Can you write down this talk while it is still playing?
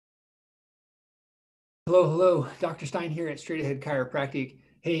Hello, hello. Dr. Stein here at Straightahead Chiropractic.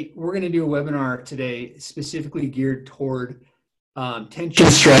 Hey, we're going to do a webinar today specifically geared toward tension,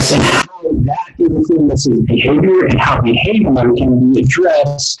 stress, and how that influences behavior and how behavior can be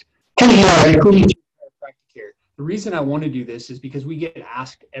addressed including chiropractic care. The reason I want to do this is because we get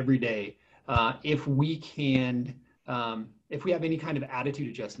asked every day if we have any kind of attitude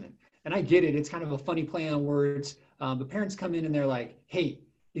adjustment. And I get it. It's kind of a funny play on words. But parents come in and they're like, hey,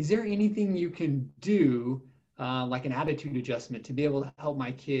 is there anything you can do like an attitude adjustment to be able to help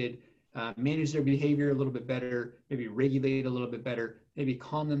my kid manage their behavior a little bit better, maybe regulate a little bit better, maybe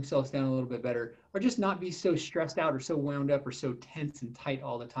calm themselves down a little bit better, or just not be so stressed out or so wound up or so tense and tight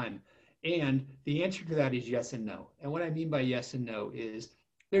all the time? And the answer to that is yes and no. And what I mean by yes and no is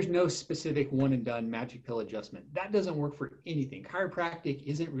there's no specific one and done magic pill adjustment. That doesn't work for anything. Chiropractic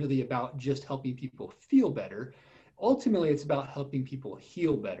isn't really about just helping people feel better. Ultimately, it's about helping people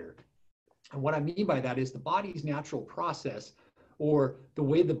heal better. And what I mean by that is the body's natural process, or the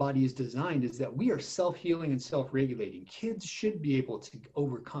way the body is designed, is that we are self-healing and self-regulating. Kids should be able to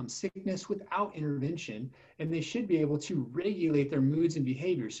overcome sickness without intervention, and they should be able to regulate their moods and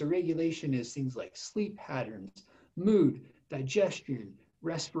behaviors. So regulation is things like sleep patterns, mood, digestion,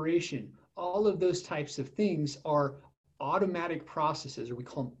 respiration. All of those types of things are automatic processes, or we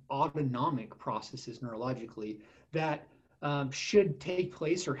call them autonomic processes neurologically, that should take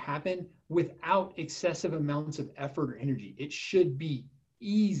place or happen without excessive amounts of effort or energy. It should be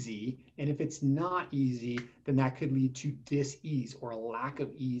easy. And if it's not easy, then that could lead to dis-ease or a lack of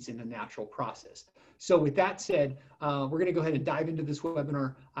ease in the natural process. So with that said, we're going to go ahead and dive into this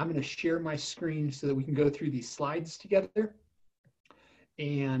webinar. I'm going to share my screen so that we can go through these slides together,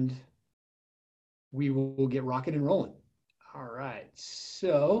 and we will get rocking and rolling. All right,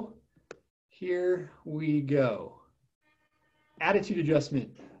 so here we go. Attitude adjustment.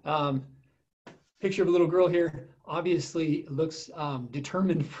 Picture of a little girl here. Obviously looks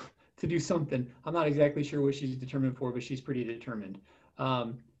determined to do something. I'm not exactly sure what she's determined for, but she's pretty determined.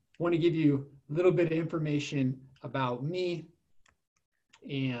 Want to give you a little bit of information about me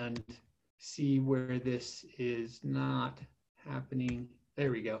and see where this is not happening.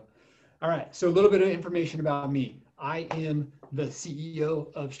 There we go. All right, so a little bit of information about me. I am the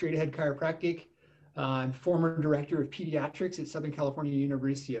CEO of Straightahead Chiropractic. I'm former director of pediatrics at Southern California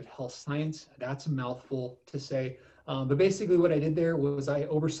University of Health Science. That's a mouthful to say. But basically what I did there was I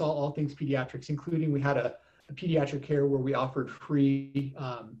oversaw all things pediatrics, including we had a pediatric care where we offered free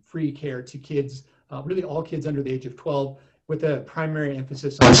care to kids, really all kids under the age of 12, with a primary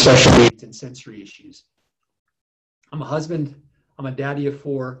emphasis on special needs and sensory issues. I'm a husband. I'm a daddy of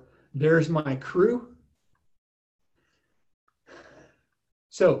 4. There's my crew.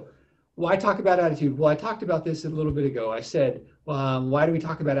 So why talk about attitude? Well, I talked about this a little bit ago. I said, why do we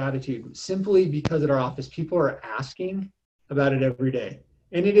talk about attitude? Simply because at our office, people are asking about it every day.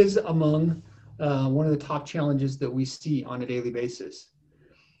 And it is among one of the top challenges that we see on a daily basis.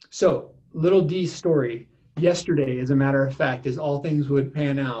 So little D's story. Yesterday, as a matter of fact, as all things would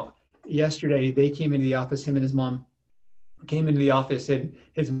pan out, yesterday they came into the office, him and his mom came into the office, and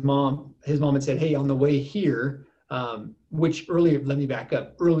his mom had said, hey, on the way here, which earlier, let me back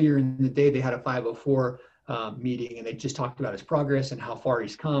up. Earlier in the day, they had a 504 meeting, and they just talked about his progress and how far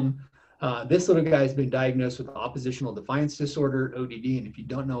he's come. This little guy has been diagnosed with oppositional defiance disorder, ODD, and if you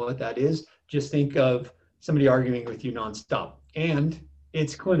don't know what that is, just think of somebody arguing with you nonstop. And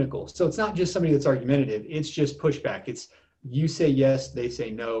it's clinical. So it's not just somebody that's argumentative. It's just pushback. It's you say yes, they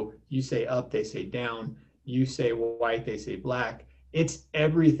say no. You say up, they say down. You say white, they say black. It's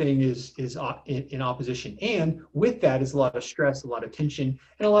everything is in opposition. And with that is a lot of stress, a lot of tension,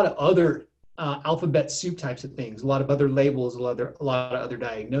 and a lot of other alphabet soup types of things, a lot of other labels, a lot of other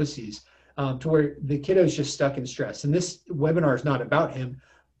diagnoses, to where the kiddo is just stuck in stress. And this webinar is not about him,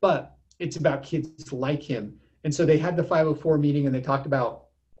 but it's about kids like him. And so they had the 504 meeting, and they talked about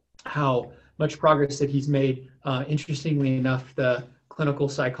how much progress that he's made. Interestingly enough, the clinical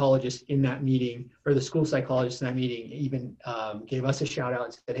psychologist in that meeting, or the school psychologist in that meeting, even gave us a shout out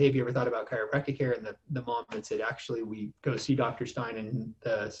and said, hey, have you ever thought about chiropractic care? And the mom had said, actually, we go see Dr. Stein. And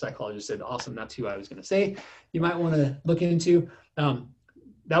the psychologist said, awesome, that's who I was going to say you might want to look into.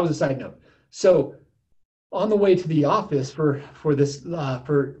 That was a side note. So on the way to the office for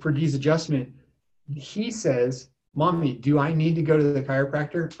Dee's adjustment, he says, Mommy, do I need to go to the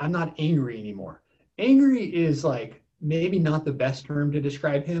chiropractor? I'm not angry anymore. Angry is like maybe not the best term to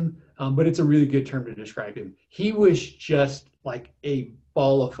describe him, but it's a really good term to describe him. He was just like a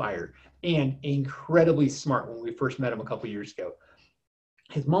ball of fire and incredibly smart when we first met him a couple years ago.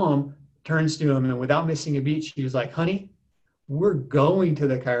 His mom turns to him, and without missing a beat, she was like, honey, we're going to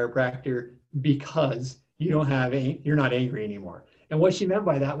the chiropractor because you're not angry anymore. And what she meant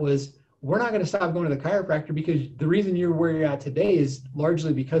by that was, we're not going to stop going to the chiropractor because the reason you're where you're at today is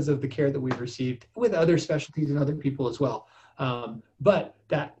largely because of the care that we've received with other specialties and other people as well. But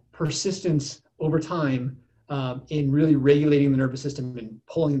that persistence over time in really regulating the nervous system and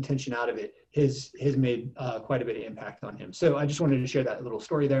pulling the tension out of it has made quite a bit of impact on him. So I just wanted to share that little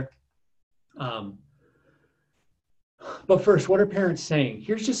story there. But first, what are parents saying?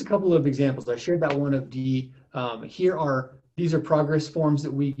 Here's just a couple of examples. I shared that one of D. These are progress forms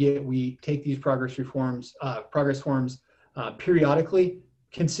that we get. We take these progress forms periodically,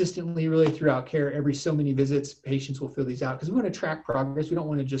 consistently, really throughout care. Every so many visits, patients will fill these out because we want to track progress. We don't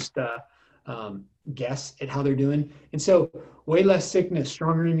want to just guess at how they're doing. And so way less sickness,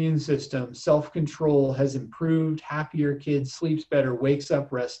 stronger immune system, self-control has improved, happier kids, sleeps better, wakes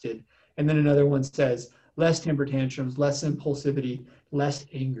up rested. And then another one says less temper tantrums, less impulsivity, less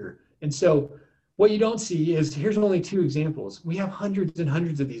anger. And so what you don't see is, here's only 2 examples. We have hundreds and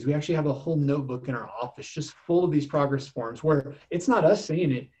hundreds of these. We actually have a whole notebook in our office just full of these progress forms where it's not us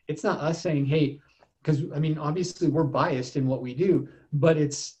saying it. It's not us saying, hey, because I mean, obviously we're biased in what we do, but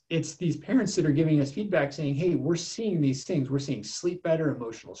it's these parents that are giving us feedback saying, hey, we're seeing these things. We're seeing sleep better,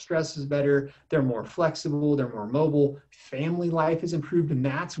 emotional stress is better. They're more flexible. They're more mobile. Family life has improved. And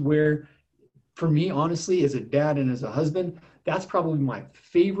that's where, for me, honestly, as a dad and as a husband, that's probably my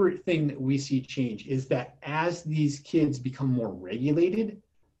favorite thing that we see change, is that as these kids become more regulated,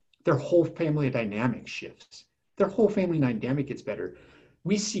 their whole family dynamic shifts. Their whole family dynamic gets better.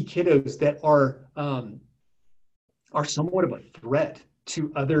 We see kiddos that are somewhat of a threat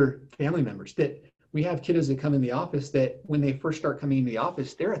to other family members. That we have kiddos that come in the office that when they first start coming into the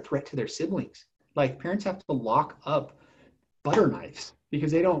office, they're a threat to their siblings. Like, parents have to lock up butter knives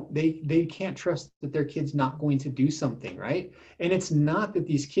because they can't trust that their kid's not going to do something, right? And it's not that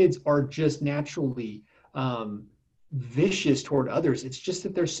these kids are just naturally vicious toward others. It's just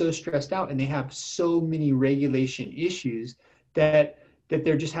that they're so stressed out and they have so many regulation issues that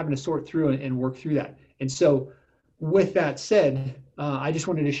they're just having to sort through and work through that. And so with that said, I just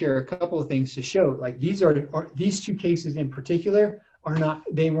wanted to share a couple of things to show, like, these 2 cases in particular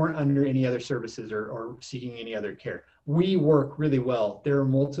they weren't under any other services or seeking any other care. We work really well. There are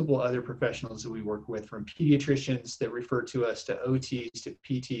multiple other professionals that we work with, from pediatricians that refer to us, to OTs, to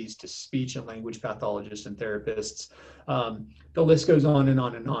PTs, to speech and language pathologists and therapists. The list goes on and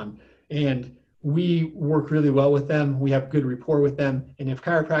on and on. And we work really well with them. We have good rapport with them. And if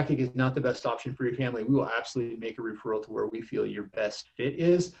chiropractic is not the best option for your family, we will absolutely make a referral to where we feel your best fit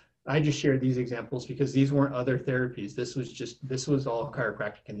is. I just shared these examples because these weren't other therapies. This was all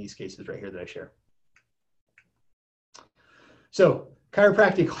chiropractic in these cases right here that I share. So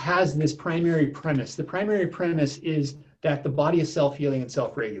chiropractic has this primary premise. The primary premise is that the body is self-healing and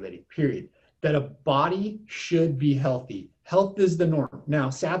self-regulating, period. That a body should be healthy. Health is the norm. Now,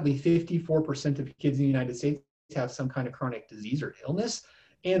 sadly, 54% of kids in the United States have some kind of chronic disease or illness,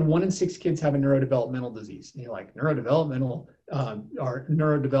 and 1 in 6 kids have a neurodevelopmental disease. And you're like, neurodevelopmental or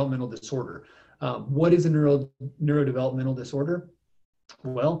neurodevelopmental disorder. What is a neurodevelopmental disorder?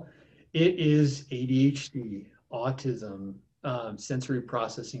 Well, it is ADHD, autism, sensory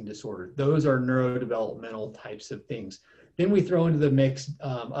processing disorder. Those are neurodevelopmental types of things. Then we throw into the mix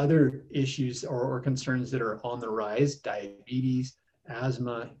other issues or concerns that are on the rise: diabetes,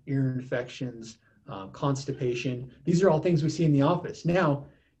 asthma, ear infections, constipation. These are all things we see in the office. Now,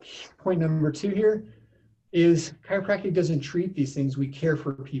 point number 2 here is chiropractic doesn't treat these things. We care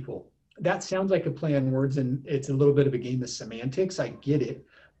for people. That sounds like a play on words, and it's a little bit of a game of semantics. I get it.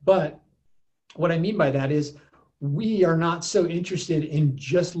 But what I mean by that is, we are not so interested in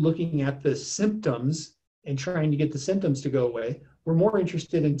just looking at the symptoms and trying to get the symptoms to go away. We're more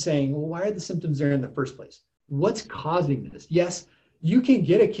interested in saying, well, why are the symptoms there in the first place? What's causing this? Yes, you can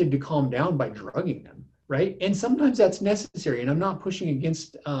get a kid to calm down by drugging them, right? And sometimes that's necessary. And I'm not pushing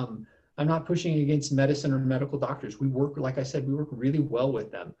against medicine or medical doctors. We work, like I said, we work really well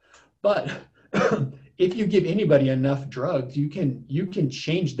with them. But if you give anybody enough drugs, you can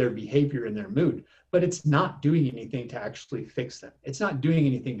change their behavior and their mood, but it's not doing anything to actually fix them. It's not doing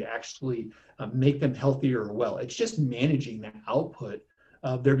anything to actually make them healthier or well. It's just managing the output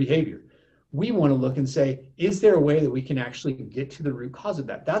of their behavior. We want to look and say, is there a way that we can actually get to the root cause of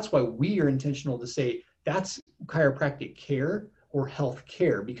that? That's why we are intentional to say that's chiropractic care or health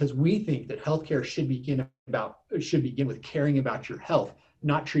care, because we think that healthcare should begin with caring about your health,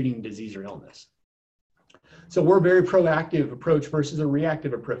 not treating disease or illness. So we're a very proactive approach versus a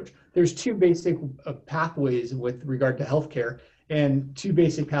reactive approach. There's 2 basic pathways with regard to healthcare, and 2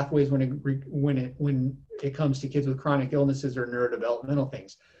 basic pathways when it comes to kids with chronic illnesses or neurodevelopmental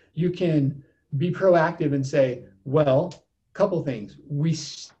things. You can be proactive and say, well, couple things. We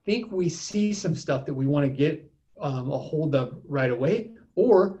think we see some stuff that we want to get a hold of right away,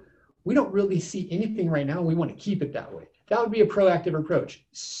 or we don't really see anything right now and we want to keep it that way. That would be a proactive approach.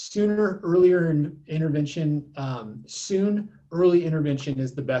 Early intervention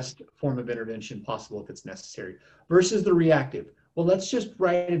is the best form of intervention possible if it's necessary, versus the reactive. Well, let's just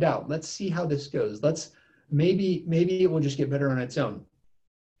write it out. Let's see how this goes. Maybe it will just get better on its own.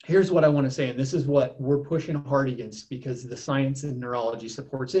 Here's what I want to say, and this is what we're pushing hard against because the science and neurology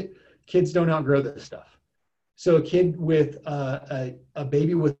supports it. Kids don't outgrow this stuff. So a kid with a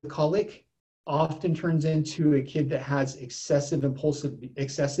baby with colic often turns into a kid that has excessive impulsive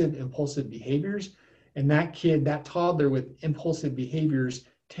behaviors. And that kid, that toddler with impulsive behaviors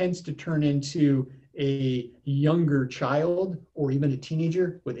tends to turn into a younger child or even a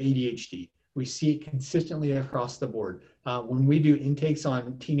teenager with ADHD. We see it consistently across the board. When we do intakes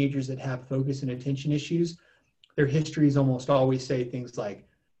on teenagers that have focus and attention issues, their histories almost always say things like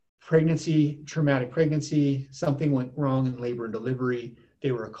pregnancy, traumatic pregnancy, something went wrong in labor and delivery,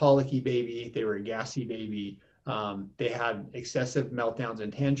 they were a colicky baby, they were a gassy baby, they had excessive meltdowns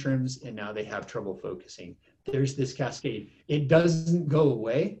and tantrums, and now they have trouble focusing. There's this cascade. It doesn't go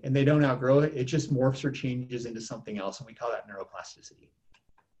away and they don't outgrow it. It just morphs or changes into something else, and we call that neuroplasticity.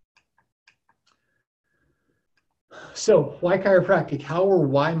 So why chiropractic? How or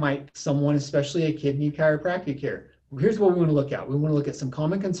why might someone, especially a kid, need chiropractic care? Here's what we want to look at. We want to look at some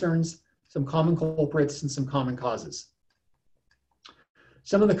common concerns, some common culprits, and some common causes.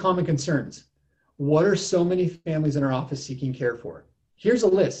 Some of the common concerns. What are so many families in our office seeking care for? Here's a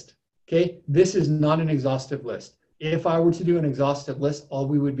list, okay? This is not an exhaustive list. If I were to do an exhaustive list, all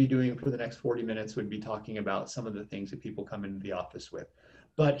we would be doing for the next 40 minutes would be talking about some of the things that people come into the office with.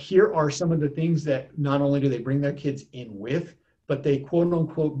 But here are some of the things that not only do they bring their kids in with, but they quote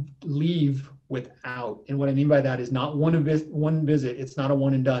unquote leave without. And what I mean by that is not one visit, it's not a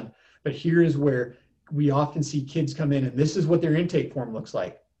one and done. But here is where we often see kids come in and this is what their intake form looks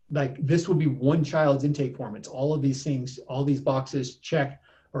like. Like this will be one child's intake form. It's all of these things, all these boxes, check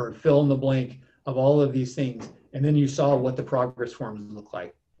or fill in the blank of all of these things. And then you saw what the progress forms look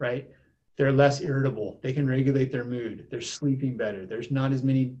like, right? They're less irritable. They can regulate their mood. They're sleeping better. There's not as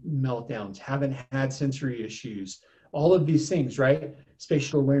many meltdowns, haven't had sensory issues. All of these things, right?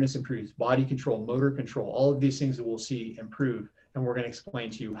 Spatial awareness improves, body control, motor control, all of these things that we'll see improve. And we're going to explain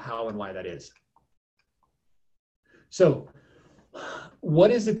to you how and why that is. So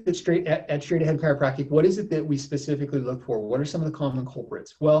what is it that at Straightahead Chiropractic, what is it that we specifically look for? What are some of the common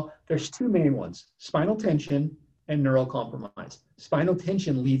culprits? Well, there's two main ones, spinal tension and neural compromise. Spinal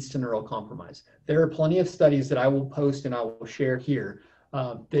tension leads to neural compromise. There are plenty of studies that I will post and I will share here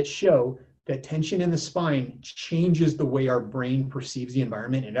that show that tension in the spine changes the way our brain perceives the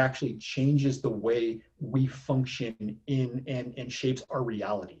environment. It actually changes the way we function in and shapes our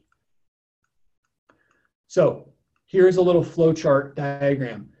reality. So here's a little flowchart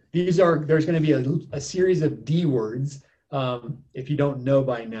diagram. There's going to be a series of D words. If you don't know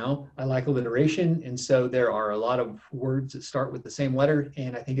by now, I like alliteration. And so there are a lot of words that start with the same letter,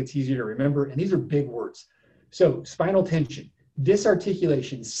 and I think it's easier to remember. And these are big words. So spinal tension,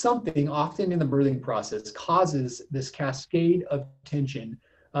 disarticulation, something often in the birthing process causes this cascade of tension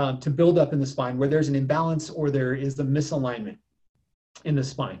to build up in the spine where there's an imbalance or there is a misalignment in the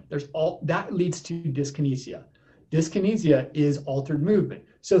spine. That leads to dyskinesia. Dyskinesia is altered movement.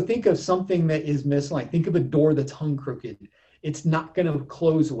 So think of something that is misaligned. Think of a door that's hung crooked. It's not going to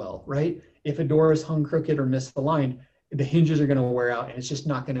close well, right? If a door is hung crooked or misaligned, the hinges are going to wear out and it's just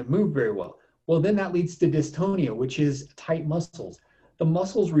not going to move very well. Well, then that leads to dystonia, which is tight muscles. The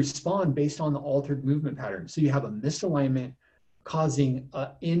muscles respond based on the altered movement pattern. So you have a misalignment causing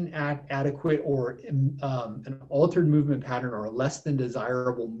inadequate or an altered movement pattern or a less than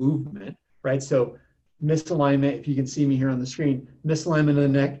desirable movement, right? So misalignment, if you can see me here on the screen, misalignment of the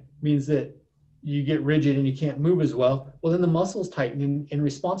neck means that you get rigid and you can't move as well. Well, then the muscles tighten in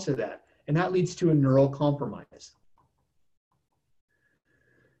response to that, and that leads to a neural compromise.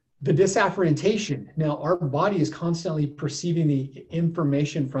 The disafferentation. Now, our body is constantly perceiving the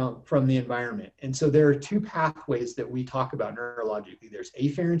information from the environment. And so there are two pathways that we talk about neurologically. There's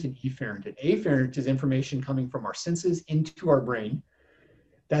afferent and efferent. And afferent is information coming from our senses into our brain.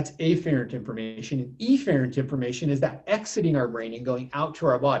 That's afferent information. And efferent information is that exiting our brain and going out to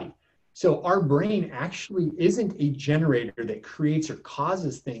our body. So our brain actually isn't a generator that creates or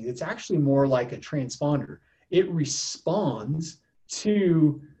causes things. It's actually more like a transponder. It responds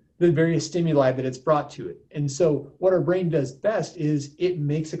to the various stimuli that it's brought to it. And so what our brain does best is it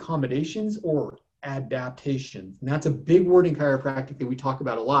makes accommodations or adaptation. And that's a big word in chiropractic that we talk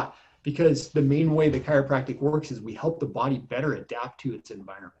about a lot, because the main way that chiropractic works is we help the body better adapt to its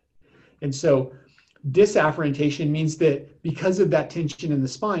environment. And so disafferentation means that because of that tension in the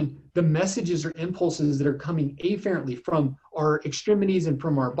spine, the messages or impulses that are coming afferently from our extremities and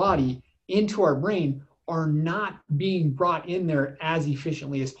from our body into our brain are not being brought in there as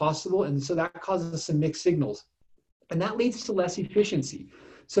efficiently as possible. And so that causes some mixed signals, and that leads to less efficiency.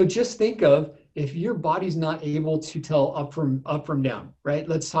 So just think of, if your body's not able to tell up from down, right?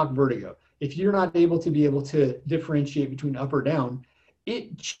 Let's talk vertigo. If you're not able to differentiate between up or down,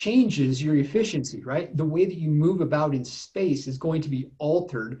 it changes your efficiency, right? The way that you move about in space is going to be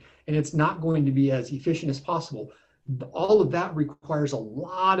altered, and it's not going to be as efficient as possible. All of that requires a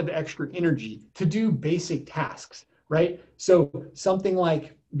lot of extra energy to do basic tasks, right? So something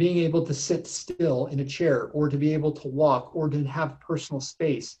like being able to sit still in a chair, or to be able to walk, or to have personal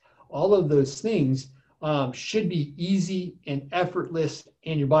space, all of those things should be easy and effortless,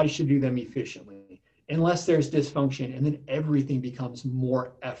 and your body should do them efficiently, unless there's dysfunction, and then everything becomes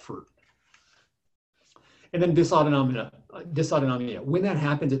more effort. And then dysautonomia. When that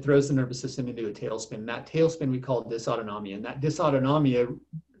happens, it throws the nervous system into a tailspin. That tailspin we call dysautonomia, and that dysautonomia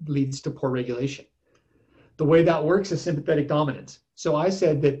leads to poor regulation. The way that works is sympathetic dominance. So I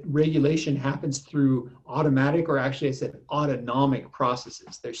said that regulation happens through automatic, or actually I said autonomic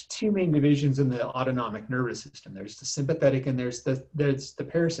processes. There's two main divisions in the autonomic nervous system. There's the sympathetic and there's the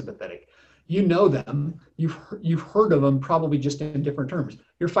parasympathetic. You know them, you've heard of them probably just in different terms.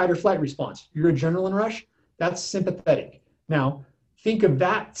 Your fight or flight response, your adrenaline rush, that's sympathetic. Now, think of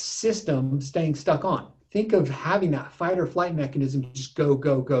that system staying stuck on. Think of having that fight or flight mechanism just go,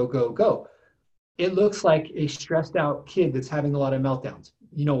 go, go, go, go. It looks like a stressed out kid that's having a lot of meltdowns.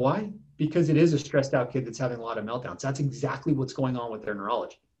 You know why? Because it is a stressed out kid that's having a lot of meltdowns. That's exactly what's going on with their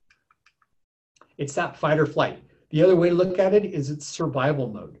neurology. It's that fight or flight. The other way to look at it is it's survival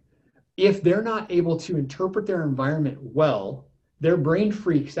mode. If they're not able to interpret their environment well, their brain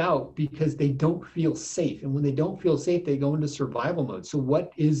freaks out because they don't feel safe. And when they don't feel safe, they go into survival mode. So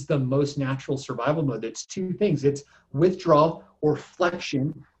what is the most natural survival mode? It's two things. It's withdrawal or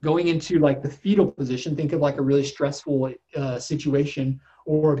flexion, going into like the fetal position. Think of like a really stressful situation,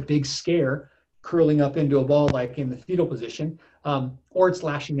 or a big scare, curling up into a ball like in the fetal position, or it's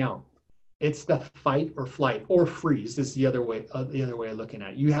lashing out. It's the fight or flight or freeze. This is the other way of looking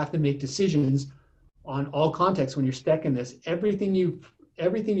at it. You have to make decisions on all contexts when you're stuck in this. Everything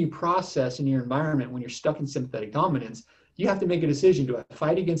you process in your environment when you're stuck in sympathetic dominance, you have to make a decision. Do I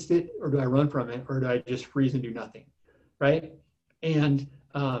fight against it, or do I run from it, or do I just freeze and do nothing, right? And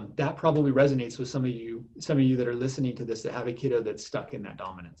that probably resonates with some of you that are listening to this that have a kiddo that's stuck in that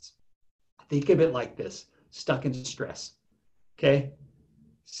dominance. Think of it like this: stuck in stress. Okay.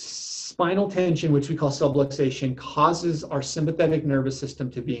 Spinal tension, which we call subluxation, causes our sympathetic nervous system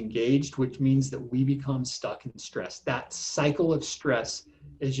to be engaged, which means that we become stuck in stress. That cycle of stress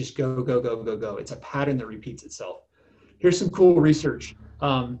is just go, go, go, go, go. It's a pattern that repeats itself. Here's some cool research.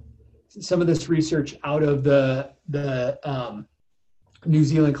 Some of this research out of the New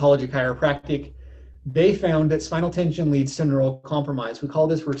Zealand College of Chiropractic. They found that spinal tension leads to neural compromise. We call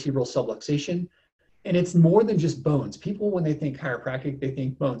this vertebral subluxation. And it's more than just bones. People, when they think chiropractic, they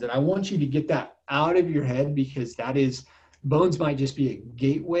think bones. And I want you to get that out of your head, because bones might just be a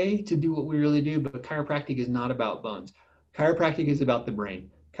gateway to do what we really do, but chiropractic is not about bones. Chiropractic is about the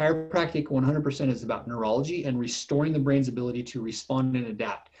brain. Chiropractic 100% is about neurology and restoring the brain's ability to respond and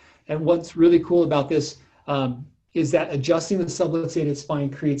adapt. And what's really cool about this is that adjusting the subluxated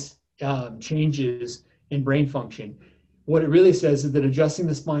spine creates changes in brain function. What it really says is that adjusting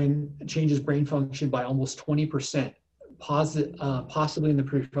the spine changes brain function by almost 20%, possibly in the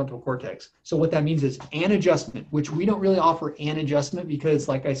prefrontal cortex. So what that means is an adjustment, which we don't really offer an adjustment because,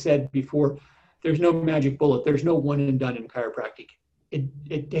 like I said before, there's no magic bullet. There's no one and done in chiropractic.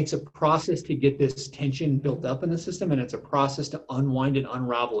 It takes a process to get this tension built up in the system, and it's a process to unwind and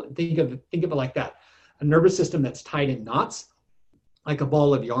unravel it. Think of it like that. A nervous system that's tied in knots, like a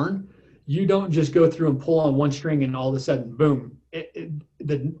ball of yarn. You don't just go through and pull on one string and all of a sudden, boom,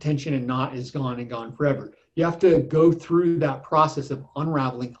 the tension and knot is gone and gone forever. You have to go through that process of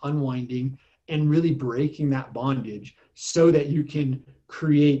unraveling, unwinding, and really breaking that bondage so that you can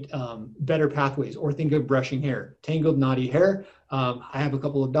create better pathways. Or think of brushing hair, tangled, knotty hair. I have a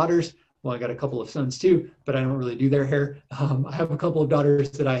couple of daughters. Well, I got a couple of sons too, but I don't really do their hair. I have a couple of daughters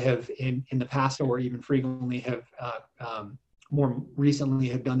that I have in the past, or even frequently have more recently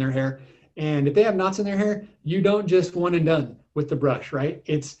have done their hair. And if they have knots in their hair, you don't just one and done with the brush, right?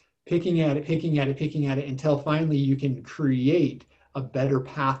 It's picking at it until finally you can create a better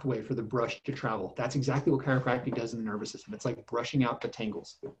pathway for the brush to travel. That's exactly what chiropractic does in the nervous system. It's like brushing out the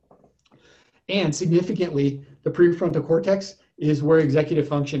tangles. And significantly, the prefrontal cortex is where executive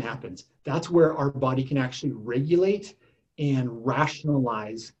function happens. That's where our body can actually regulate and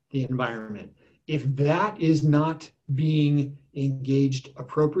rationalize the environment. If that is not being engaged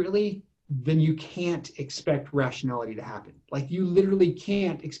appropriately, then you can't expect rationality to happen. Like, you literally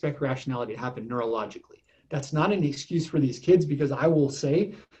can't expect rationality to happen neurologically. That's not an excuse for these kids, because I will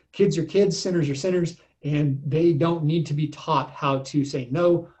say kids are kids, sinners are sinners, and they don't need to be taught how to say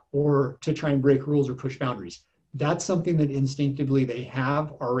no or to try and break rules or push boundaries. That's something that instinctively they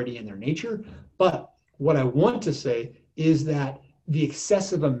have already in their nature. But what I want to say is that the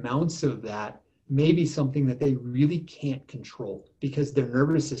excessive amounts of that may be something that they really can't control, because their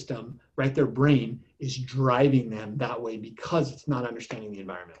nervous system, right, their brain is driving them that way because it's not understanding the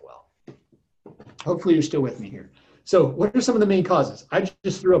environment well. Hopefully you're still with me here. So what are some of the main causes? I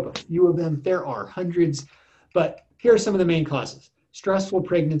just threw up a few of them. There are hundreds, but here are some of the main causes. Stressful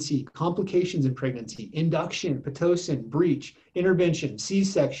pregnancy, complications in pregnancy, induction, Pitocin, breech, intervention,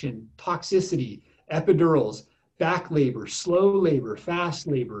 C-section, toxicity, epidurals, back labor, slow labor, fast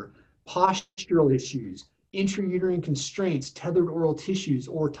labor, postural issues, intrauterine constraints, tethered oral tissues,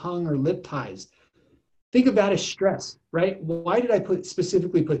 or tongue or lip ties. Think of that as stress, right? Why did I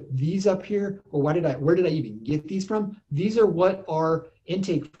specifically put these up here? Or where did I even get these from? These are what our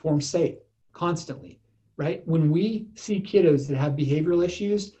intake forms say constantly, right? When we see kiddos that have behavioral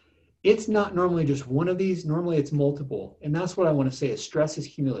issues, it's not normally just one of these. Normally it's multiple. And that's what I want to say is stress is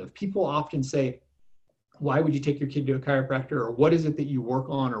cumulative. People often say, why would you take your kid to a chiropractor? Or what is it that you work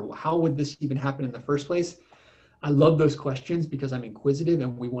on? Or how would this even happen in the first place? I love those questions because I'm inquisitive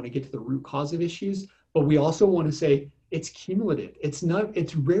and we want to get to the root cause of issues. But we also want to say it's cumulative.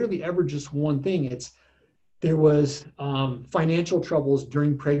 It's rarely ever just one thing. There was financial troubles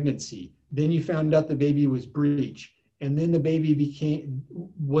during pregnancy. Then you found out the baby was breech, and then the baby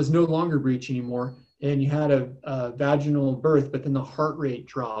was no longer breech anymore, and you had a vaginal birth, but then the heart rate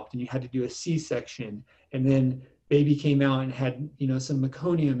dropped and you had to do a C-section, and then baby came out and had some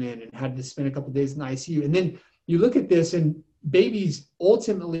meconium in and had to spend a couple of days in the ICU. And then you look at this and baby's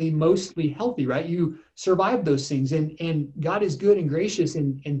ultimately mostly healthy, right? You survive those things, and God is good and gracious,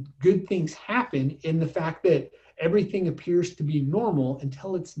 and good things happen in the fact that everything appears to be normal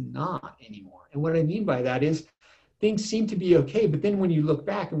until it's not anymore. And what I mean by that is things seem to be okay, but then when you look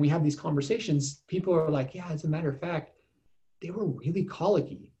back and we have these conversations, people are like, yeah, as a matter of fact, they were really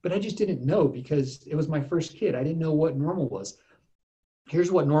colicky, but I just didn't know because it was my first kid. I didn't know what normal was.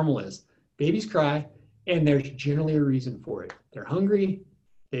 Here's what normal is. Babies cry, and there's generally a reason for it. They're hungry,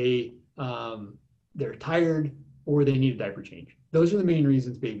 they're tired, or they need a diaper change. Those are the main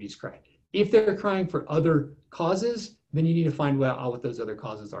reasons babies cry. If they're crying for other causes, then you need to find out what those other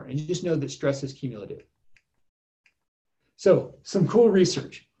causes are. And you just know that stress is cumulative. So some cool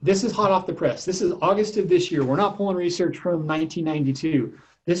research. This is hot off the press. This is August of this year. We're not pulling research from 1992.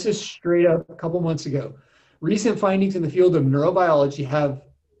 This is straight up a couple months ago. Recent findings in the field of neurobiology have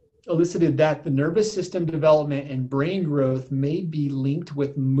elicited that the nervous system development and brain growth may be linked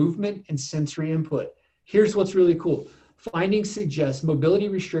with movement and sensory input. Here's what's really cool. Findings suggest mobility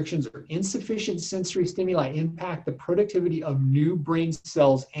restrictions or insufficient sensory stimuli impact the productivity of new brain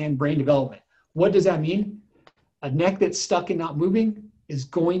cells and brain development. What does that mean? A neck that's stuck and not moving is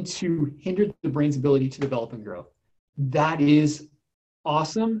going to hinder the brain's ability to develop and grow. That is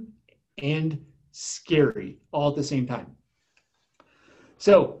awesome and scary all at the same time.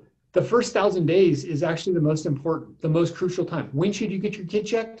 So the first 1,000 days is actually the most important, the most crucial time. When should you get your kid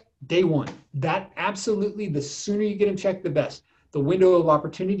checked? Day one. That absolutely, the sooner you get them checked, the best. The window of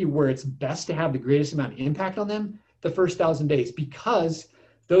opportunity where it's best to have the greatest amount of impact on them, the first 1,000 days, because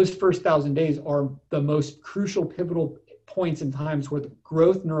those first 1,000 days are the most crucial, pivotal points and times where the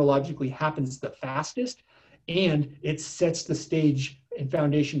growth neurologically happens the fastest, and it sets the stage and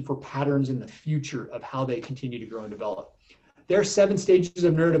foundation for patterns in the future of how they continue to grow and develop. There are 7 stages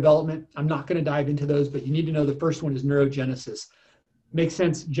of neurodevelopment. I'm not going to dive into those, but you need to know the first one is neurogenesis. Makes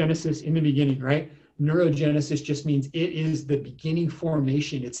sense, Genesis in the beginning, right? Neurogenesis just means it is the beginning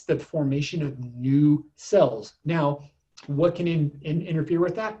formation. It's the formation of new cells. Now, what can interfere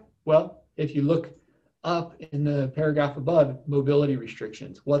with that? Well, if you look up in the paragraph above, mobility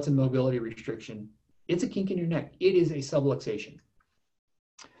restrictions. What's a mobility restriction? It's a kink in your neck. It is a subluxation.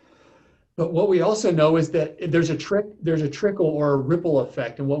 But what we also know is that there's a trickle or a ripple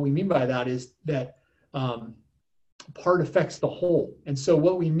effect. And what we mean by that is that part affects the whole. And so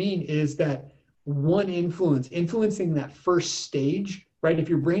what we mean is that one influencing that first stage, right? If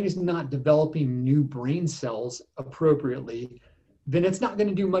your brain is not developing new brain cells appropriately, then it's not going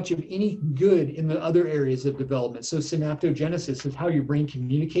to do much of any good in the other areas of development. So synaptogenesis is how your brain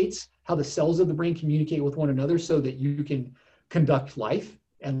communicates, how the cells of the brain communicate with one another so that you can conduct life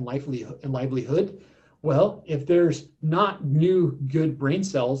and livelihood. Well, if there's not new good brain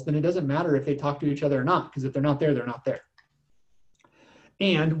cells, then it doesn't matter if they talk to each other or not, because if they're not there, they're not there.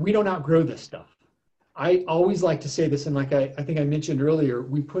 And we don't outgrow this stuff. I always like to say this, and like I think I mentioned earlier,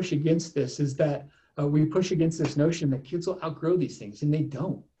 we push against this, is that we push against this notion that kids will outgrow these things, and they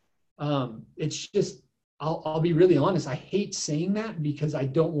don't. It's just, I'll be really honest, I hate saying that because I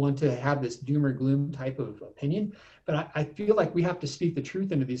don't want to have this doom or gloom type of opinion, but I feel like we have to speak the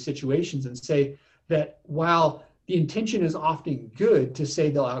truth into these situations and say that while the intention is often good to say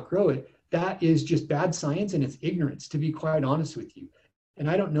they'll outgrow it, that is just bad science and it's ignorance, to be quite honest with you. And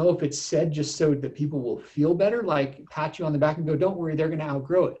I don't know if it's said just so that people will feel better, like pat you on the back and go, don't worry, they're going to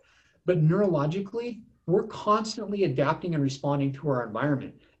outgrow it. But neurologically, we're constantly adapting and responding to our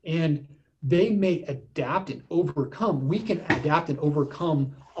environment. And they may adapt and overcome. We can adapt and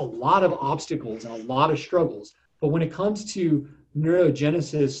overcome a lot of obstacles and a lot of struggles. But when it comes to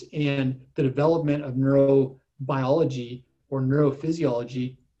neurogenesis and the development of neurobiology or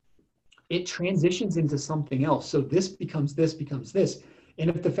neurophysiology, it transitions into something else. So this becomes this, becomes this. And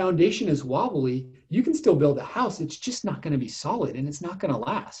if the foundation is wobbly, you can still build a house. It's just not going to be solid and it's not going to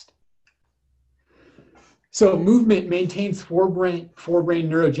last. So movement maintains forebrain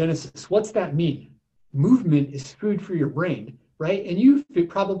neurogenesis. What's that mean? Movement is food for your brain, right? And you've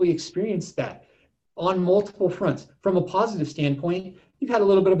probably experienced that on multiple fronts. From a positive standpoint, you've had a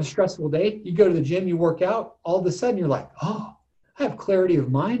little bit of a stressful day. You go to the gym, you work out, all of a sudden you're like, oh, I have clarity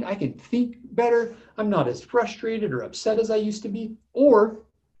of mind. I can think better. I'm not as frustrated or upset as I used to be. Or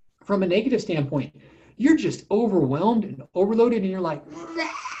from a negative standpoint, you're just overwhelmed and overloaded and you're like,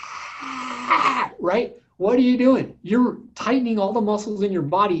 right? What are you doing? You're tightening all the muscles in your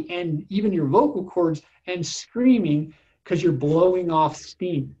body and even your vocal cords and screaming because you're blowing off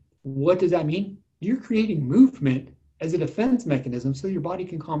steam. What does that mean? You're creating movement as a defense mechanism so your body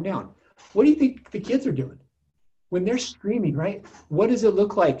can calm down. What do you think the kids are doing? When they're screaming, right? What does it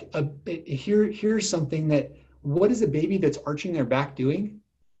look like? Here's something that, what is a baby that's arching their back doing?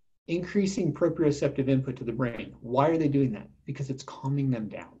 Increasing proprioceptive input to the brain. Why are they doing that? Because it's calming them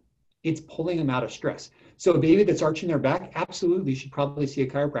down. It's pulling them out of stress. So a baby that's arching their back absolutely should probably see a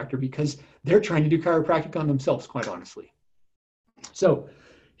chiropractor because they're trying to do chiropractic on themselves, quite honestly. So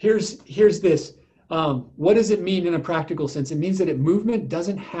here's this. What does it mean in a practical sense? It means that if movement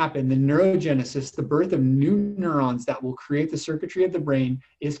doesn't happen, the neurogenesis, the birth of new neurons that will create the circuitry of the brain,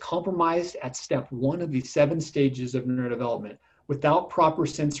 is compromised at step 1 of the 7 stages of neurodevelopment. Without proper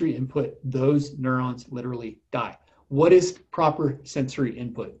sensory input, those neurons literally die. What is proper sensory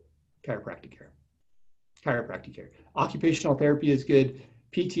input? Chiropractic care. Chiropractic care. Occupational therapy is good.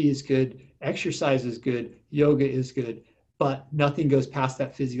 PT is good. Exercise is good. Yoga is good. But nothing goes past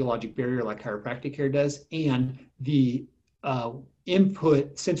that physiologic barrier like chiropractic care does. And the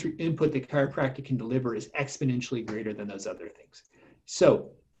sensory input that chiropractic can deliver is exponentially greater than those other things. So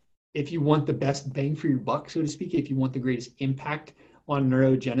if you want the best bang for your buck, so to speak, if you want the greatest impact on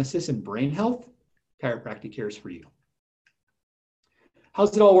neurogenesis and brain health, chiropractic care is for you.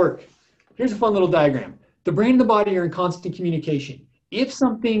 How's it all work? Here's a fun little diagram. The brain and the body are in constant communication. If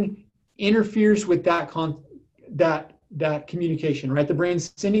something interferes with that communication, right? The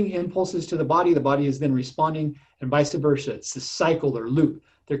brain's sending impulses to the body is then responding, and vice versa. It's the cycle or loop.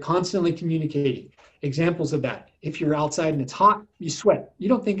 They're constantly communicating. Examples of that: if you're outside and it's hot, you sweat. You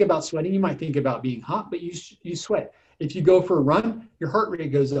don't think about sweating. You might think about being hot, but you sweat. If you go for a run, your heart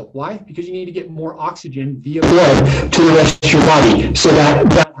rate goes up. Why? Because you need to get more oxygen via blood to the rest of your body. So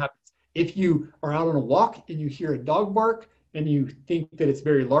that happens. If you are out on a walk and you hear a dog bark and you think that it's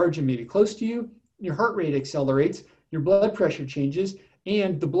very large and maybe close to you, your heart rate accelerates, your blood pressure changes,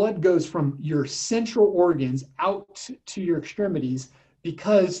 and the blood goes from your central organs out to your extremities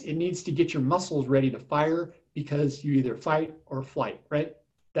because it needs to get your muscles ready to fire because you either fight or flight, right?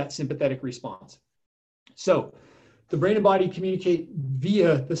 That sympathetic response. So the brain and body communicate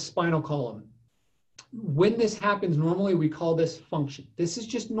via the spinal column. When this happens, normally we call this function. This is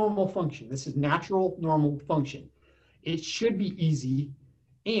just normal function. This is natural, normal function. It should be easy,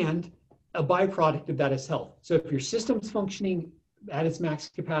 and a byproduct of that is health. So if your system's functioning at its max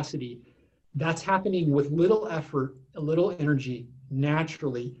capacity, that's happening with little effort, a little energy,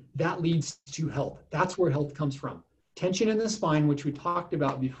 naturally, that leads to health. That's where health comes from. Tension in the spine, which we talked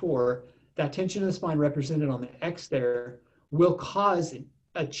about before, that tension in the spine represented on the X there will cause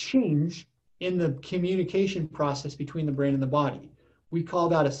a change in the communication process between the brain and the body. We call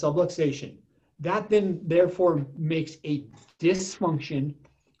that a subluxation. That then therefore makes a dysfunction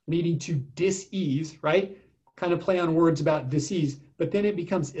leading to dis-ease, right? Kind of play on words about disease, but then it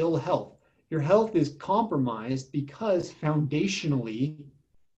becomes ill health. Your health is compromised because foundationally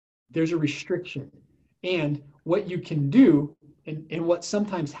there's a restriction. And what you can do, and what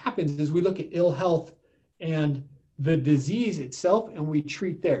sometimes happens is we look at ill health and the disease itself and we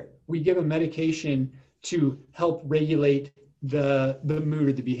treat there. We give a medication to help regulate the mood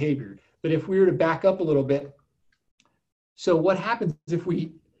or the behavior. But if we were to back up a little bit, so what happens if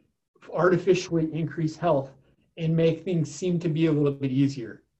we artificially increase health and make things seem to be a little bit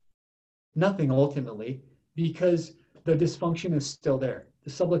easier? Nothing ultimately, because the dysfunction is still there. The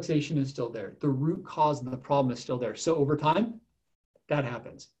subluxation is still there. The root cause of the problem is still there. So over time, that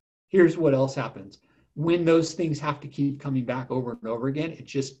happens. Here's what else happens. When those things have to keep coming back over and over again, it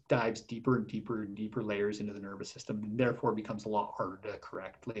just dives deeper and deeper and deeper layers into the nervous system, and therefore becomes a lot harder to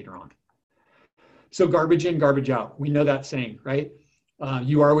correct later on. So garbage in, garbage out. We know that saying, right?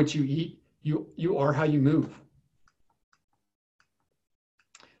 You are what you eat. You are how you move.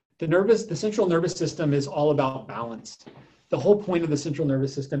 The central nervous system is all about balance. The whole point of the central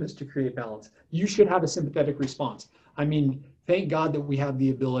nervous system is to create balance. You should have a sympathetic response. I mean, thank God that we have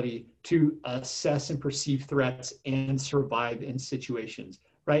the ability to assess and perceive threats and survive in situations,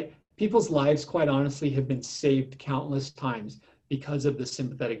 right? People's lives, quite honestly, have been saved countless times because of the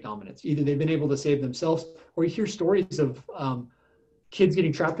sympathetic dominance. Either they've been able to save themselves, or you hear stories of kids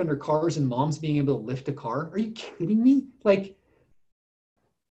getting trapped under cars and moms being able to lift a car. Are you kidding me? Like,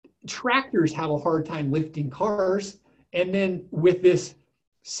 tractors have a hard time lifting cars. And then with this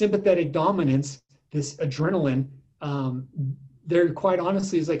sympathetic dominance, this adrenaline, there quite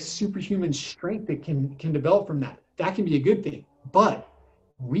honestly is like superhuman strength that can develop from that. That can be a good thing, but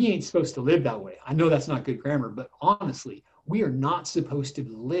we ain't supposed to live that way. I know that's not good grammar, but honestly, we are not supposed to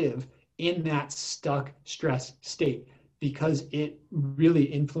live in that stuck stress state, because it really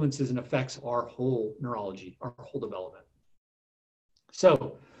influences and affects our whole neurology, our whole development.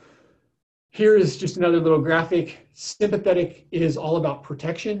 So here is just another little graphic. Sympathetic is all about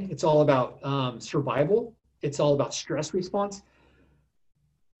protection. It's all about survival. It's all about stress response.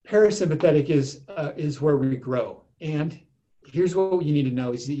 Parasympathetic is where we grow. And here's what you need to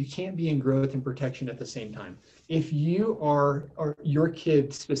know is that you can't be in growth and protection at the same time. If you are, or your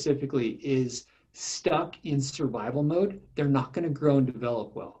kid specifically is stuck in survival mode, they're not going to grow and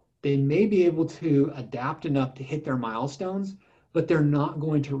develop well. They may be able to adapt enough to hit their milestones, but they're not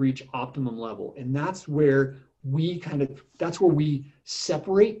going to reach optimum level. And that's where we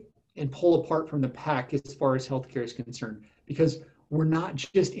separate and pull apart from the pack as far as healthcare is concerned, because we're not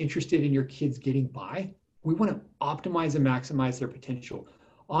just interested in your kids getting by. We want to optimize and maximize their potential.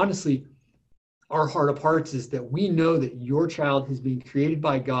 Honestly, our heart of hearts is that we know that your child has been created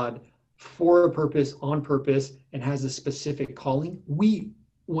by God for a purpose, on purpose, and has a specific calling. We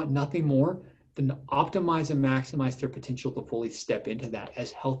want nothing more than to optimize and maximize their potential to fully step into that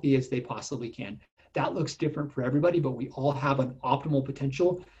as healthy as they possibly can. That looks different for everybody, but we all have an optimal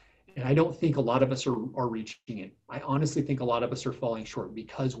potential. And I don't think a lot of us are reaching it. I honestly think a lot of us are falling short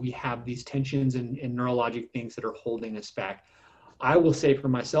because we have these tensions and neurologic things that are holding us back. I will say for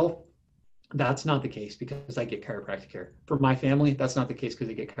myself, that's not the case because I get chiropractic care. For my family, that's not the case because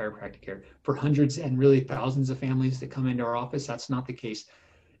they get chiropractic care. For hundreds and really thousands of families that come into our office, that's not the case.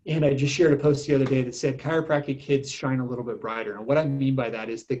 And I just shared a post the other day that said chiropractic kids shine a little bit brighter. And what I mean by that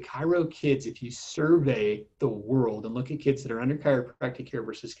is the chiro kids, if you survey the world and look at kids that are under chiropractic care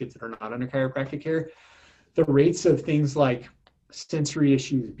versus kids that are not under chiropractic care, the rates of things like sensory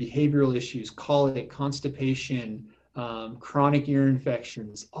issues, behavioral issues, colic, constipation, chronic ear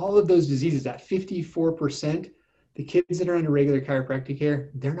infections, all of those diseases, that 54%, the kids that are under regular chiropractic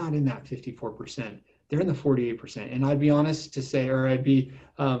care, they're not in that 54%. They're in the 48%. And I'd be honest to say, or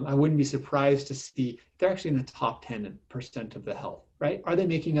I wouldn't be surprised to see they're actually in the top 10% of the health, right? Are they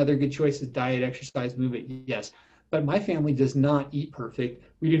making other good choices, diet, exercise, movement? Yes. But my family does not eat perfect.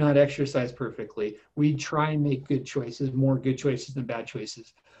 We do not exercise perfectly. We try and make good choices, more good choices than bad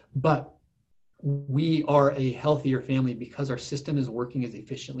choices. But we are a healthier family because our system is working as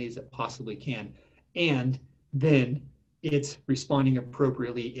efficiently as it possibly can. And then it's responding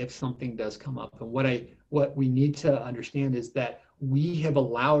appropriately if something does come up. And what we need to understand is that we have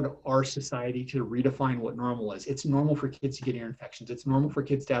allowed our society to redefine what normal is. It's normal for kids to get ear infections. It's normal for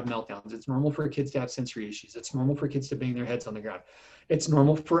kids to have meltdowns. It's normal for kids to have sensory issues. It's normal for kids to bang their heads on the ground. It's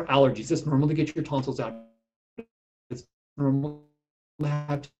normal for allergies. It's normal to get your tonsils out. It's normal to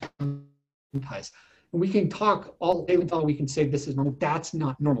have tongue ties. And we can talk all day long, we can say this is normal. That's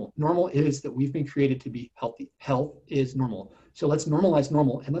not normal. Normal is that we've been created to be healthy. Health is normal. So let's normalize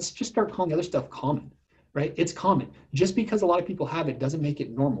normal, and let's just start calling other stuff common, right? It's common. Just because a lot of people have it doesn't make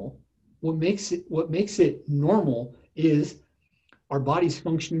it normal. What makes it normal is our bodies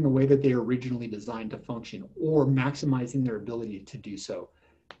functioning the way that they are originally designed to function, or maximizing their ability to do so.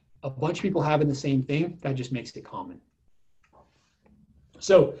 A bunch of people having the same thing, that just makes it common.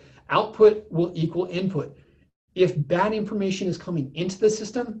 So output will equal input. If bad information is coming into the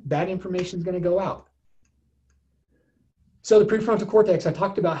system, bad information is going to go out. So the prefrontal cortex, I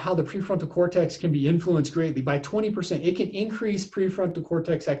talked about how the prefrontal cortex can be influenced greatly by 20%. It can increase prefrontal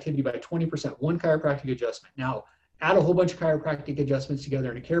cortex activity by 20%, one chiropractic adjustment. Now, add a whole bunch of chiropractic adjustments together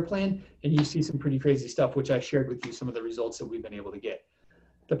in a care plan, and you see some pretty crazy stuff, which I shared with you some of the results that we've been able to get.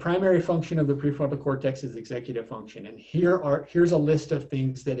 The primary function of the prefrontal cortex is executive function. And here's a list of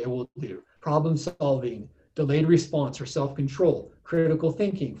things that it will do: problem solving, delayed response or self-control, critical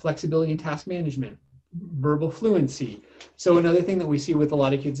thinking, flexibility and task management, verbal fluency. So another thing that we see with a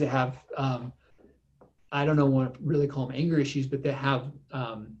lot of kids that have, I don't know what to really call them anger issues, but that have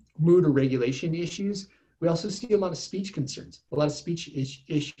mood or regulation issues. We also see a lot of speech concerns, a lot of speech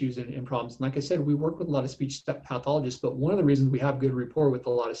issues and problems. And like I said, we work with a lot of speech pathologists, but one of the reasons we have good rapport with a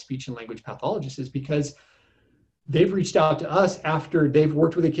lot of speech and language pathologists is because they've reached out to us after they've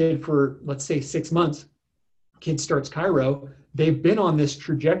worked with a kid for, let's say, 6 months. Kid starts chiro. They've been on this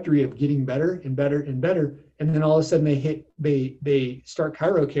trajectory of getting better and better and better. And then all of a sudden they start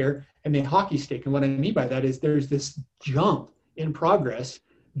chiro care and they hockey stick. And what I mean by that is there's this jump in progress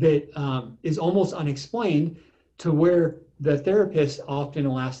that is almost unexplained, to where the therapist often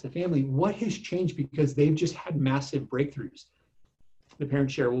will ask the family, what has changed? Because they've just had massive breakthroughs. The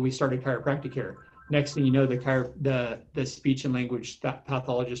parents share, well, we started chiropractic care. Next thing you know, the speech and language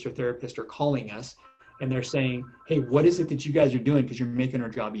pathologist or therapist are calling us, and they're saying, hey, what is it that you guys are doing? Because you're making our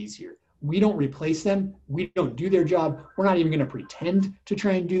job easier. We don't replace them. We don't do their job. We're not even going to pretend to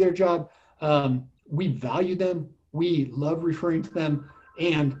try and do their job. We value them. We love referring to them.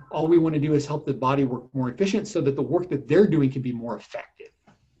 And all we want to do is help the body work more efficient so that the work that they're doing can be more effective.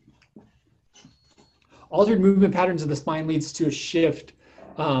 Altered movement patterns of the spine leads to a shift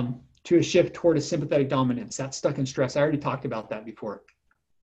toward a sympathetic dominance. That's stuck in stress. I already talked about that before.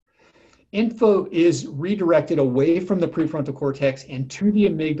 Info is redirected away from the prefrontal cortex and to the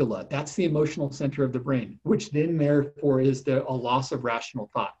amygdala. That's the emotional center of the brain, which then therefore is a loss of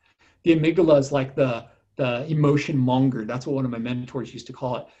rational thought. The amygdala is like the emotion monger. That's what one of my mentors used to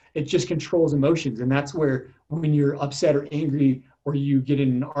call it. It just controls emotions. And that's where, when you're upset or angry, or you get in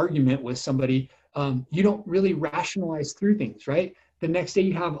an argument with somebody, you don't really rationalize through things, right? The next day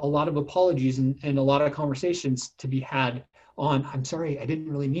you have a lot of apologies and a lot of conversations to be had on, I'm sorry, I didn't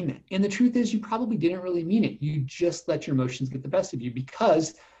really mean that. And the truth is, you probably didn't really mean it. You just let your emotions get the best of you,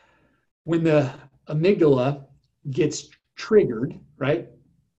 because when the amygdala gets triggered, right?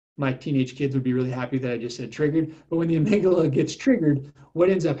 My teenage kids would be really happy that I just said triggered. But when the amygdala gets triggered, what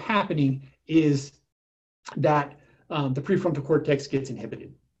ends up happening is that the prefrontal cortex gets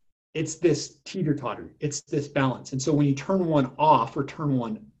inhibited. It's this teeter-totter. It's this balance. And so when you turn one off or turn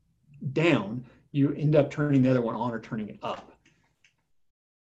one down, you end up turning the other one on or turning it up.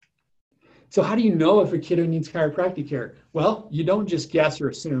 So how do you know if a kiddo needs chiropractic care? Well, you don't just guess or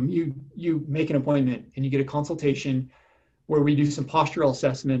assume. You make an appointment and you get a consultation where we do some postural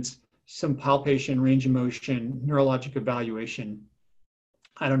assessments, some palpation, range of motion, neurologic evaluation.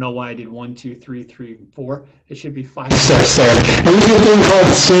 I don't know why I did 1, 2, 3, 3, 4. It should be 5, 6, 7. And we do a thing called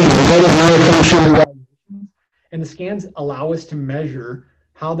the scans. And the scans allow us to measure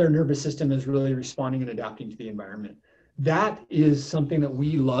how their nervous system is really responding and adapting to the environment. That is something that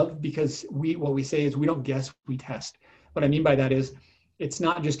we love, because what we say is we don't guess, we test. What I mean by that is, it's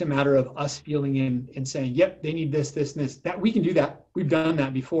not just a matter of us feeling in and saying, yep, they need this, this, and this. That we can do that. We've done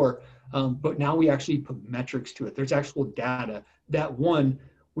that before. But now we actually put metrics to it. There's actual data that, one,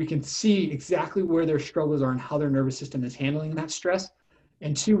 we can see exactly where their struggles are and how their nervous system is handling that stress.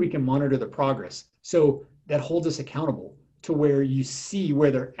 And two, we can monitor the progress. So that holds us accountable to where you see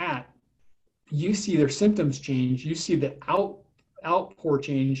where they're at. You see their symptoms change. You see the outpour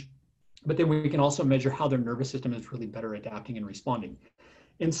change. But then we can also measure how their nervous system is really better adapting and responding.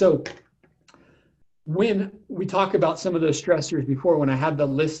 And so when we talk about some of those stressors before, when I had the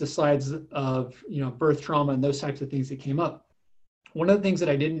list of slides of, birth trauma and those types of things that came up, one of the things that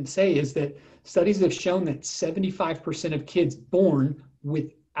I didn't say is that studies have shown that 75% of kids born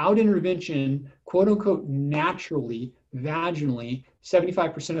without intervention, quote unquote, naturally, vaginally,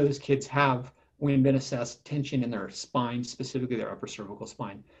 75% of those kids have, when been assessed, tension in their spine, specifically their upper cervical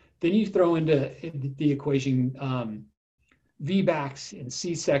spine. Then you throw into the equation VBACs and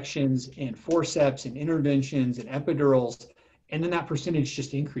C-sections and forceps and interventions and epidurals, and then that percentage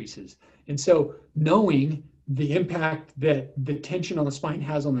just increases. And so knowing the impact that the tension on the spine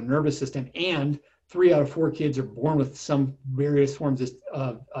has on the nervous system, and 3 out of 4 kids are born with some various forms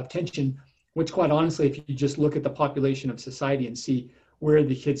of tension, which quite honestly, if you just look at the population of society and see where are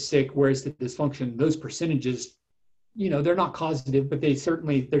the kids sick, where is the dysfunction, those percentages, you know, they're not causative, but they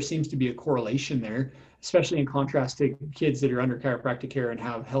certainly, there seems to be a correlation there, especially in contrast to kids that are under chiropractic care and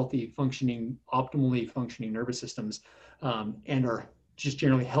have healthy functioning, optimally functioning nervous systems, and are just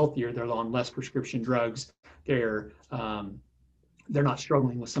generally healthier. They're on less prescription drugs. They're not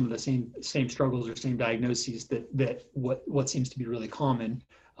struggling with some of the same struggles or same diagnoses that what seems to be really common.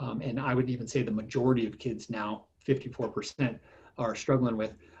 And I would even say the majority of kids now, 54%, are struggling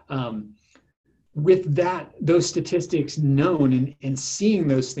with. With that, those statistics known and seeing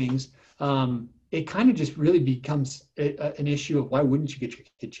those things, it kind of just really becomes an issue of why wouldn't you get your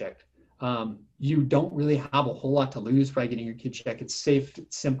kid checked? You don't really have a whole lot to lose by getting your kid checked. It's safe,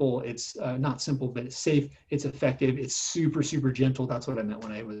 it's simple, it's not simple, but it's safe, it's effective, it's super, super gentle. That's what I meant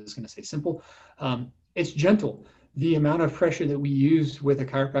when I was going to say simple. It's gentle. The amount of pressure that we use with a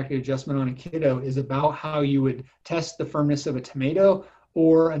chiropractic adjustment on a kiddo is about how you would test the firmness of a tomato,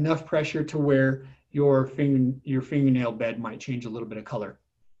 or enough pressure to where your fingernail bed might change a little bit of color.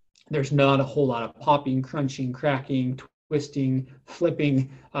 There's not a whole lot of popping, crunching, cracking, twisting, flipping.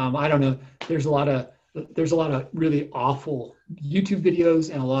 I don't know. There's a lot of really awful YouTube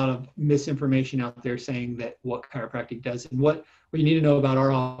videos and a lot of misinformation out there saying that what chiropractic does. And what you need to know about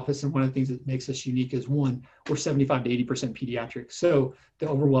our office, and one of the things that makes us unique, is one, we're 75 to 80% pediatric. So the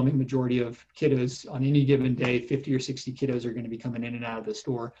overwhelming majority of kiddos on any given day, 50 or 60 kiddos are going to be coming in and out of the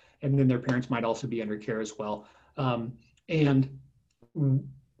store. And then their parents might also be under care as well. And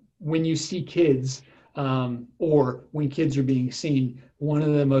when you see kids, or when kids are being seen, one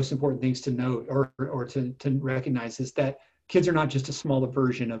of the most important things to note or to recognize is that kids are not just a smaller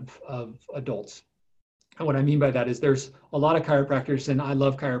version of adults. And what I mean by that is there's a lot of chiropractors, and I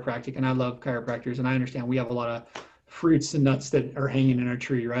love chiropractic and I love chiropractors, and I understand we have a lot of fruits and nuts that are hanging in our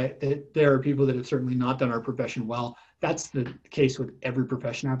tree, right? There are people that have certainly not done our profession well. That's the case with every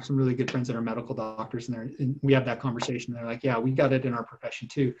profession. I have some really good friends that are medical doctors, and we have that conversation. They're like, yeah, we got it in our profession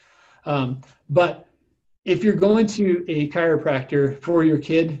too. But if you're going to a chiropractor for your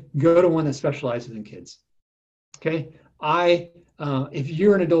kid, go to one that specializes in kids. Okay. If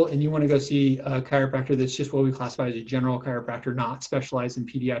you're an adult and you want to go see a chiropractor that's just what we classify as a general chiropractor, not specialized in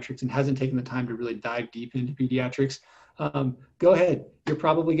pediatrics and hasn't taken the time to really dive deep into pediatrics, go ahead. You're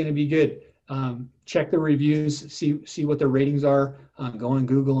probably going to be good. Check the reviews, see what their ratings are, go on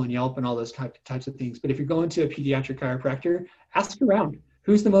Google and Yelp and all those types of things. But if you're going to a pediatric chiropractor, ask around.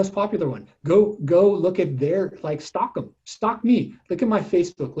 Who's the most popular one? Go look at stalk them, stalk me. Look at my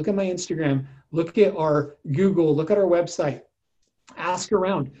Facebook, look at my Instagram, look at our Google, look at our website. Ask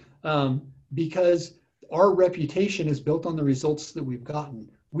around, because our reputation is built on the results that we've gotten.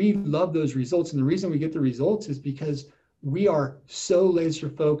 We love those results. And the reason we get the results is because we are so laser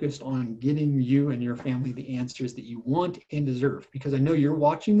focused on getting you and your family the answers that you want and deserve. Because I know you're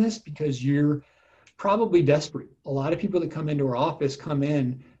watching this because you're probably desperate. A lot of people that come into our office come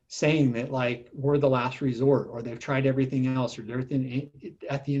in saying that like we're the last resort, or they've tried everything else, or they're at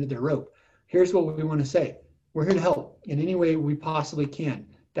the end of their rope. Here's what we want to say. We're here to help in any way we possibly can.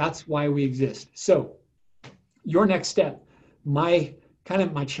 That's why we exist. So your next step, my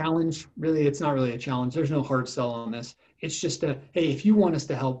challenge, really, it's not really a challenge. There's no hard sell on this. It's just hey, if you want us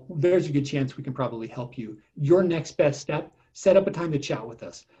to help, there's a good chance we can probably help you. Your next best step, set up a time to chat with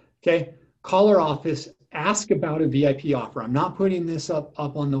us. Okay. Call our office, ask about a VIP offer. I'm not putting this up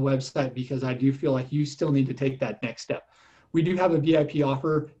on the website because I do feel like you still need to take that next step. We do have a VIP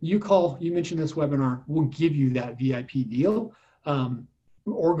offer. You mentioned this webinar, we'll give you that VIP deal,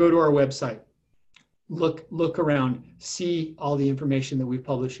 or go to our website, look around, see all the information that we've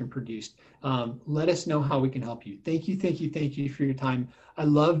published and produced. Let us know how we can help you. Thank you for your time. I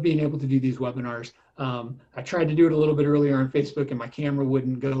love being able to do these webinars. I tried to do it a little bit earlier on Facebook and my camera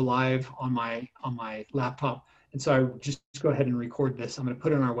wouldn't go live on my laptop. And so I just go ahead and record this. I'm going to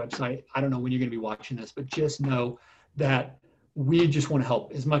put it on our website. I don't know when you're going to be watching this, but just know that we just want to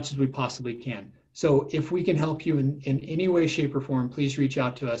help as much as we possibly can. So if we can help you in any way, shape, or form, please reach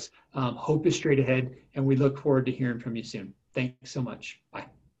out to us. Hope is straight ahead, and we look forward to hearing from you soon. Thanks so much. Bye.